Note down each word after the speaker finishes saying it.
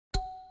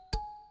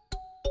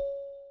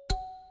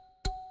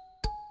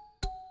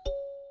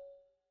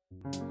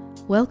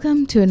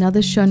Welcome to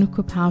another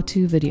Shonaquip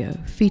how-to video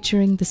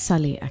featuring the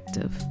Sully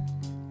Active.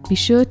 Be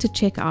sure to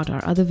check out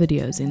our other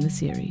videos in the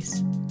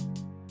series.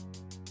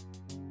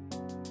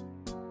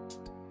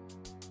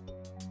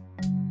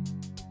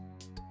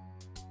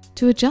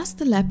 To adjust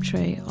the lap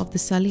tray of the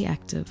Sully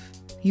Active,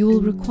 you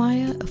will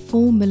require a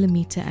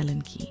 4mm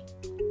Allen key.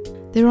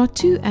 There are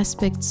two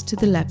aspects to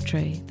the lap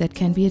tray that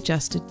can be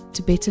adjusted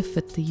to better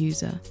fit the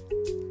user.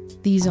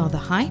 These are the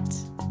height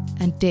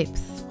and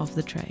depth of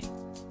the tray.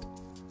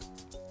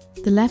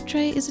 The lap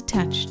tray is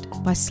attached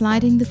by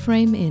sliding the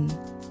frame in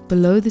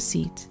below the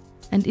seat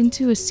and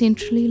into a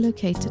centrally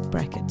located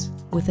bracket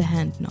with a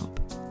hand knob.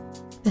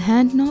 The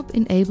hand knob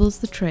enables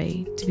the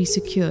tray to be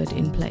secured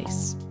in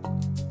place.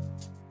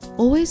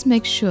 Always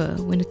make sure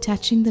when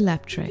attaching the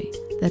lap tray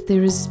that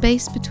there is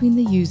space between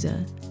the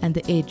user and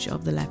the edge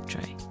of the lap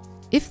tray.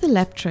 If the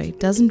lap tray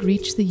doesn't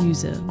reach the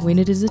user when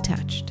it is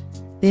attached,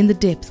 then the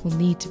depth will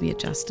need to be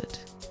adjusted.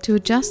 To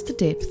adjust the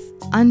depth,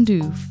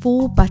 undo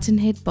 4 button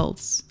head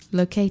bolts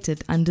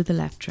located under the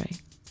lap tray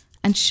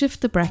and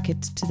shift the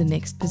bracket to the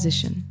next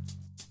position.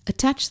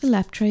 Attach the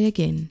lap tray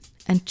again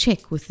and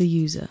check with the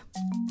user.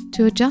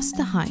 To adjust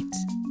the height,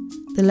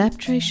 the lap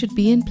tray should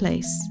be in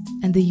place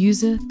and the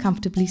user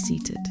comfortably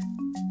seated.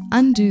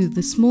 Undo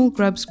the small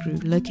grub screw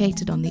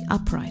located on the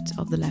upright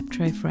of the lap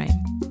tray frame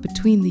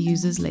between the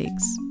user's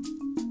legs.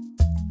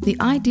 The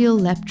ideal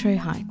lap tray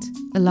height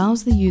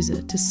allows the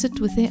user to sit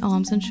with their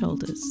arms and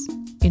shoulders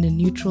in a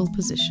neutral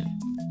position.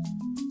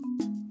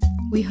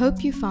 We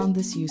hope you found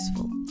this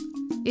useful.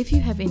 If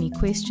you have any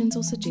questions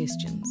or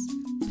suggestions,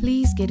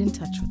 please get in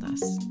touch with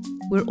us.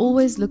 We're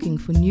always looking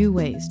for new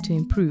ways to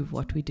improve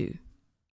what we do.